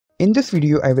In this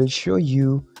video, I will show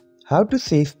you how to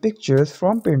save pictures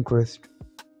from Pinterest.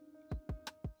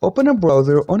 Open a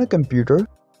browser on a computer,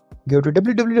 go to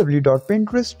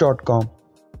www.pinterest.com.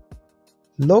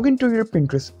 Log into your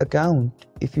Pinterest account.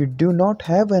 If you do not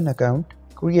have an account,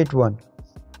 create one.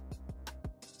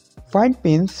 Find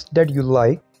pins that you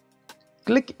like.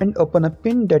 Click and open a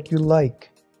pin that you like.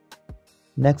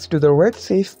 Next to the red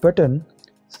Save button,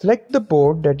 select the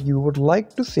board that you would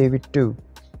like to save it to.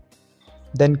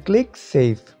 Then click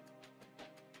Save.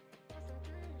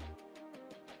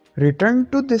 Return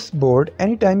to this board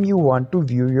anytime you want to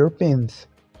view your pins.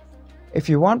 If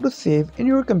you want to save in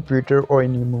your computer or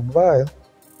in your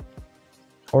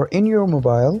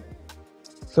mobile,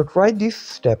 so try these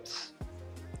steps.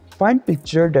 Find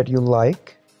picture that you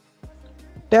like.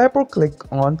 Tap or click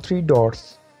on three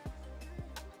dots.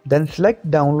 Then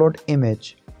select Download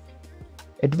Image.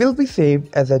 It will be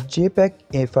saved as a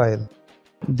JPEG file.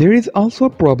 There is also a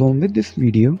problem with this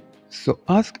video, so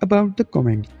ask about the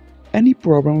comments. Any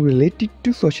problem related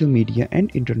to social media and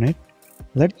internet,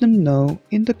 let them know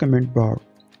in the comment bar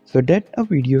so that a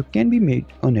video can be made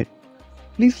on it.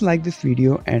 Please like this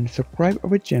video and subscribe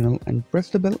our channel and press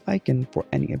the bell icon for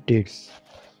any updates.